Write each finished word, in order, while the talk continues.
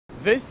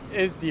This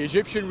is the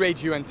Egyptian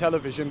Radio and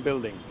Television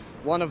Building,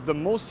 one of the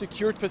most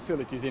secured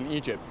facilities in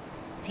Egypt.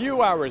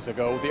 Few hours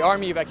ago, the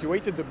army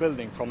evacuated the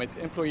building from its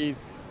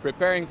employees,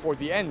 preparing for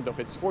the end of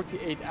its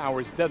 48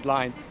 hours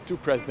deadline to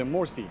President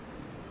Morsi.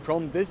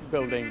 From this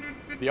building,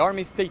 the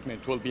army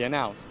statement will be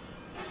announced.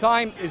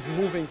 Time is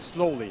moving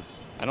slowly,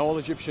 and all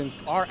Egyptians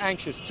are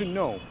anxious to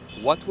know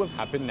what will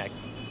happen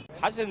next.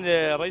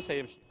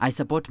 I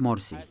support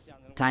Morsi.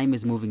 Time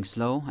is moving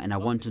slow, and I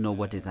want to know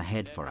what is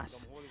ahead for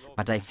us.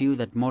 But I feel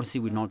that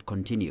Morsi will not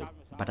continue,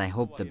 but I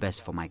hope the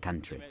best for my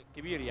country.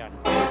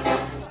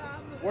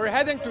 We're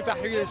heading to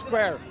Tahrir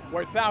Square,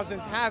 where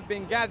thousands have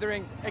been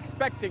gathering,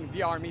 expecting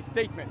the army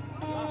statement.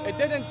 It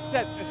didn't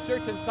set a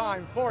certain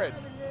time for it.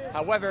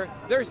 However,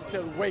 they're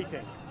still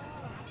waiting.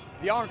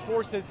 The armed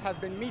forces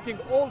have been meeting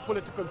all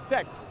political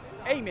sects,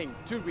 aiming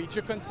to reach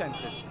a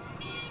consensus.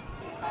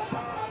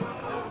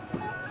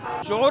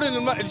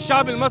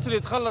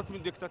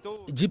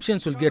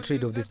 Egyptians will get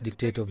rid of this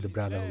dictator of the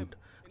Brotherhood.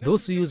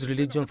 Those who use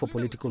religion for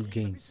political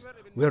gains.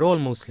 We're all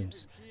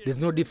Muslims. There's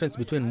no difference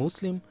between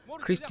Muslim,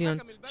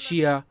 Christian,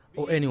 Shia,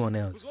 or anyone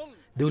else.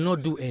 They will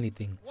not do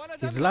anything.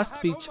 His last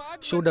speech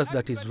showed us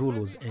that his rule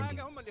was ending.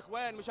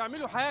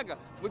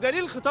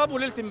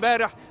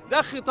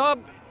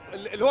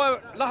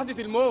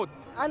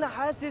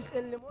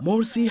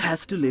 Morsi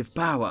has to leave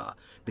power,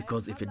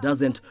 because if he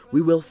doesn't,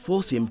 we will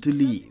force him to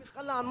leave.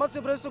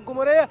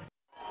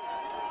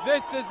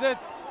 This is it.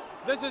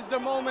 This is the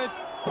moment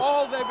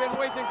all they've been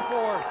waiting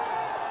for.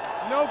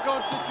 No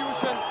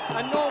constitution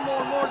and no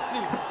more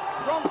Morsi.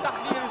 From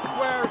Tahrir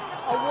Square,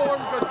 a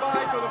warm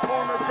goodbye to the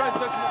former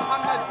President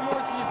Mohamed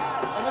Morsi.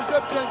 And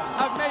Egyptians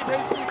have made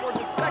history for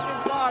the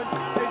second time